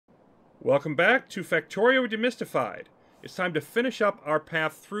Welcome back to Factorio Demystified. It's time to finish up our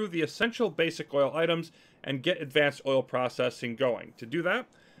path through the essential basic oil items and get advanced oil processing going. To do that,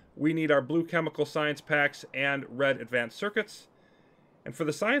 we need our blue chemical science packs and red advanced circuits. And for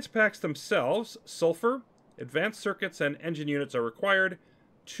the science packs themselves, sulfur, advanced circuits, and engine units are required.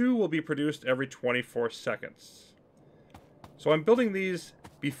 2 will be produced every 24 seconds. So I'm building these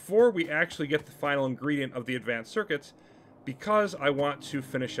before we actually get the final ingredient of the advanced circuits, because I want to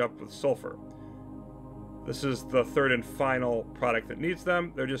finish up with sulfur. This is the third and final product that needs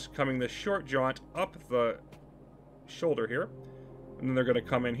them. They're just coming this short jaunt up the shoulder here, and then they're going to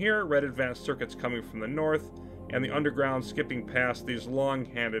come in here, red advanced circuits coming from the north, and the underground skipping past these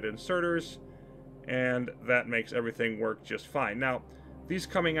long-handed inserters, and that makes everything work just fine. Now, these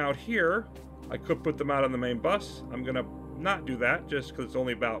coming out here, I could put them out on the main bus. I'm going to not do that, just because it's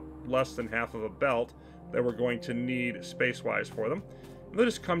only about less than half of a belt that we're going to need space-wise for them. And they'll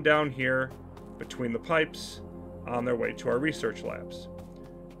just come down here between the pipes on their way to our research labs.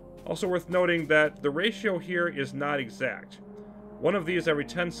 Also worth noting that the ratio here is not exact. 1 of these every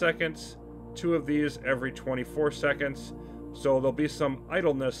 10 seconds, 2 of these every 24 seconds, so there'll be some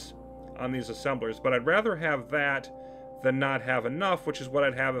idleness on these assemblers, but I'd rather have that than not have enough, which is what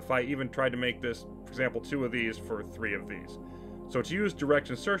I'd have if I even tried to make this, for example, 2 of these for 3 of these. So to use direct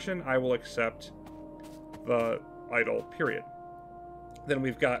insertion, I will accept the idle period. Then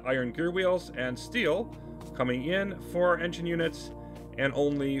we've got iron gear wheels and steel coming in for our engine units, and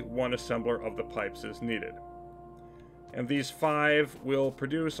only 1 assembler of the pipes is needed. And these 5 will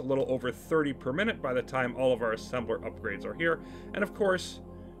produce a little over 30 per minute by the time all of our assembler upgrades are here. And of course,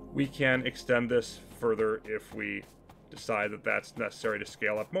 we can extend this further if we decide that that's necessary to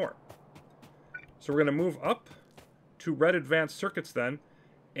scale up more. So we're going to move up to red advanced circuits then.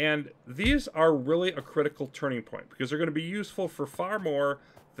 And these are really a critical turning point because they're going to be useful for far more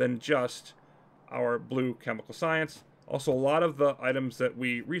than just our blue chemical science. Also, a lot of the items that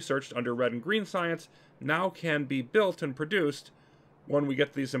we researched under red and green science now can be built and produced. When we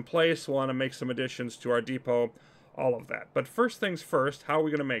get these in place, we'll want to make some additions to our depot, all of that. But first things first, how are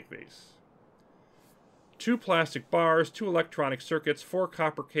we going to make these? 2 plastic bars, 2 electronic circuits, 4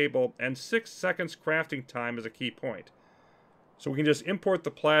 copper cable, and 6 seconds crafting time is a key point. So we can just import the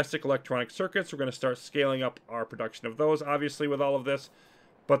plastic electronic circuits. We're going to start scaling up our production of those, obviously, with all of this.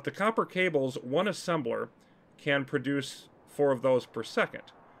 But the copper cables, 1 assembler can produce 4 of those per second.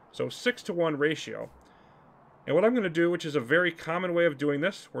 So 6-to-1 ratio. And what I'm going to do, which is a very common way of doing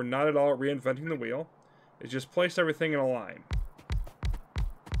this, we're not at all reinventing the wheel, is just place everything in a line.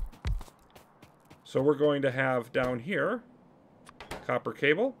 So we're going to have down here copper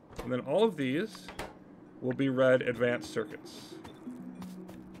cable, and then all of these will be red advanced circuits.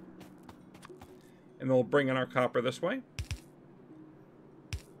 And then we'll bring in our copper this way.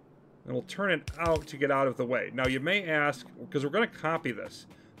 And we'll turn it out to get out of the way. Now you may ask, because we're going to copy this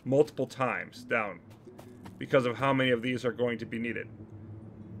multiple times down because of how many of these are going to be needed.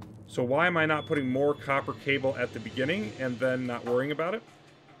 So why am I not putting more copper cable at the beginning and then not worrying about it?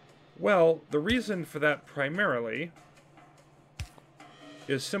 Well, the reason for that primarily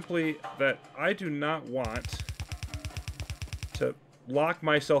is simply that I do not want to lock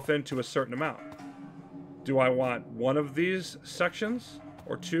myself into a certain amount. Do I want 1 of these sections,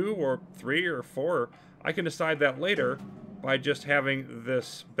 or 2, or 3, or 4? I can decide that later by just having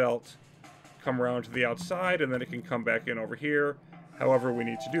this belt come around to the outside, and then it can come back in over here, however we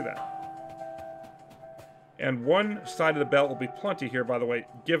need to do that. And 1 side of the belt will be plenty here, by the way,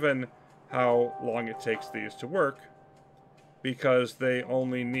 given how long it takes these to work, because they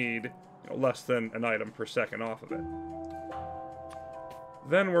only need less than an item per second off of it.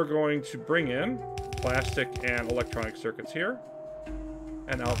 Then we're going to bring in plastic and electronic circuits here,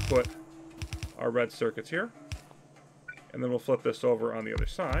 and output our red circuits here. And then we'll flip this over on the other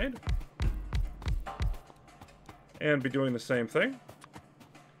side, and be doing the same thing.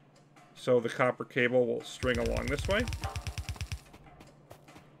 So the copper cable will string along this way,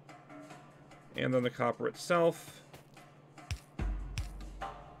 and then the copper itself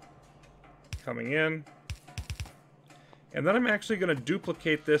coming in. And then I'm actually going to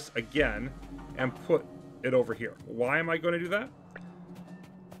duplicate this again and put it over here. Why am I going to do that?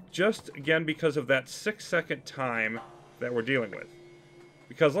 Just, again, because of that 6-second time that we're dealing with.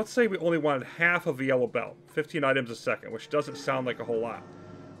 Because let's say we only wanted half of a yellow belt, 15 items a second, which doesn't sound like a whole lot.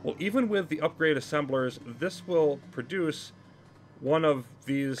 Well, even with the upgrade assemblers, this will produce 1 of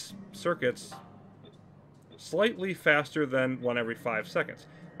these circuits slightly faster than 1 every 5 seconds.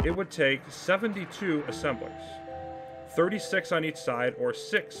 It would take 72 assemblers, 36 on each side, or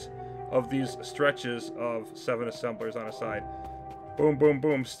 6 of these stretches of 7 assemblers on a side, boom, boom,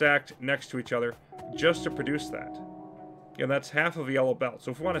 boom, stacked next to each other just to produce that. And that's half of a yellow belt.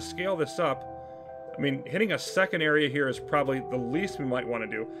 So if we want to scale this up, I mean, hitting a second area here is probably the least we might want to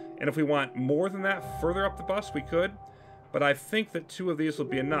do. And if we want more than that further up the bus, we could. But I think that 2 of these will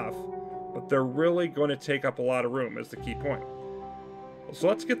be enough. But they're really going to take up a lot of room is the key point. So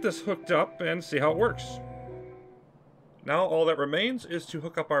let's get this hooked up and see how it works. Now all that remains is to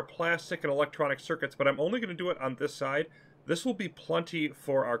hook up our plastic and electronic circuits, but I'm only going to do it on this side. This will be plenty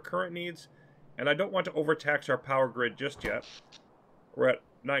for our current needs, and I don't want to overtax our power grid just yet. We're at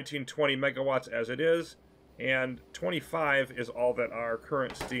 1920 megawatts as it is, and 25 is all that our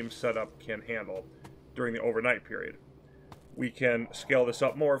current steam setup can handle during the overnight period. We can scale this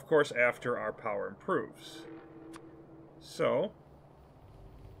up more, of course, after our power improves. So,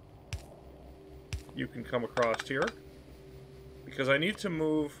 you can come across here, because I need to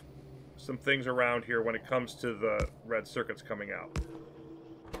move some things around here when it comes to the red circuits coming out.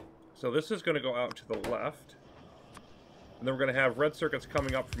 So this is going to go out to the left, and then we're going to have red circuits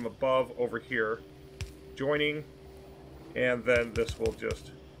coming up from above over here, joining, and then this will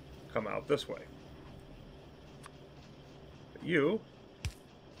just come out this way. You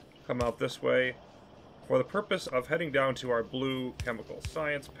come out this way for the purpose of heading down to our blue chemical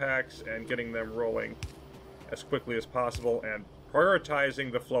science packs and getting them rolling as quickly as possible and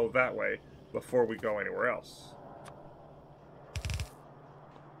prioritizing the flow that way before we go anywhere else.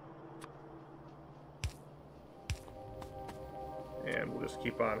 And we'll just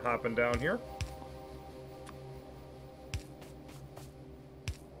keep on hopping down here.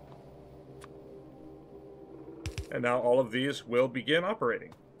 And now all of these will begin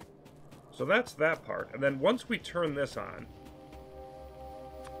operating. So that's that part. And then once we turn this on,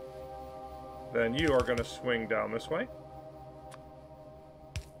 then you are going to swing down this way.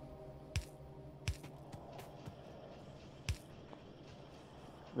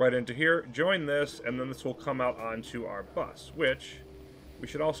 Right into here, join this, and then this will come out onto our bus, which we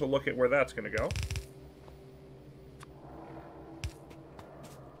should also look at where that's going to go.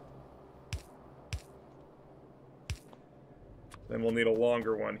 Then we'll need a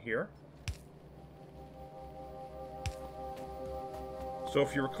longer one here. So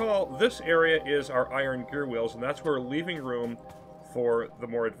if you recall, this area is our iron gear wheels, and that's where we're leaving room for the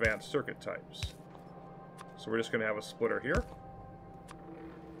more advanced circuit types. So we're just going to have a splitter here.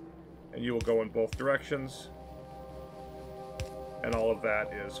 And you will go in both directions. And all of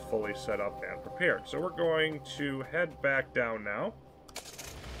that is fully set up and prepared. So we're going to head back down now.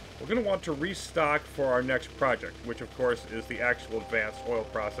 We're going to want to restock for our next project, which of course is the actual advanced oil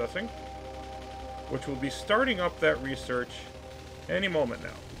processing, which will be starting up that research any moment now.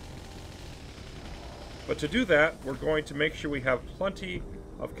 But to do that, we're going to make sure we have plenty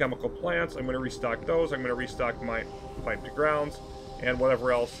of chemical plants. I'm going to restock those. I'm going to restock my pipe to grounds and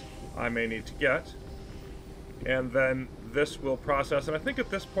whatever else I may need to get. And then this will process. And I think at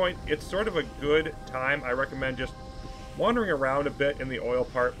this point, it's sort of a good time. I recommend just wandering around a bit in the oil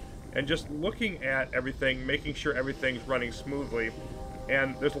part and just looking at everything, making sure everything's running smoothly.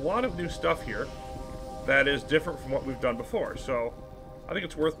 And there's a lot of new stuff here that is different from what we've done before. So I think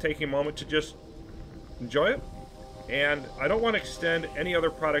it's worth taking a moment to just enjoy it. And I don't want to extend any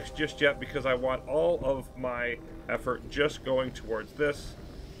other products just yet because I want all of my effort just going towards this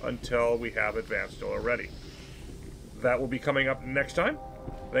until we have advanced oil ready. That will be coming up next time.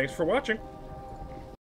 Thanks for watching.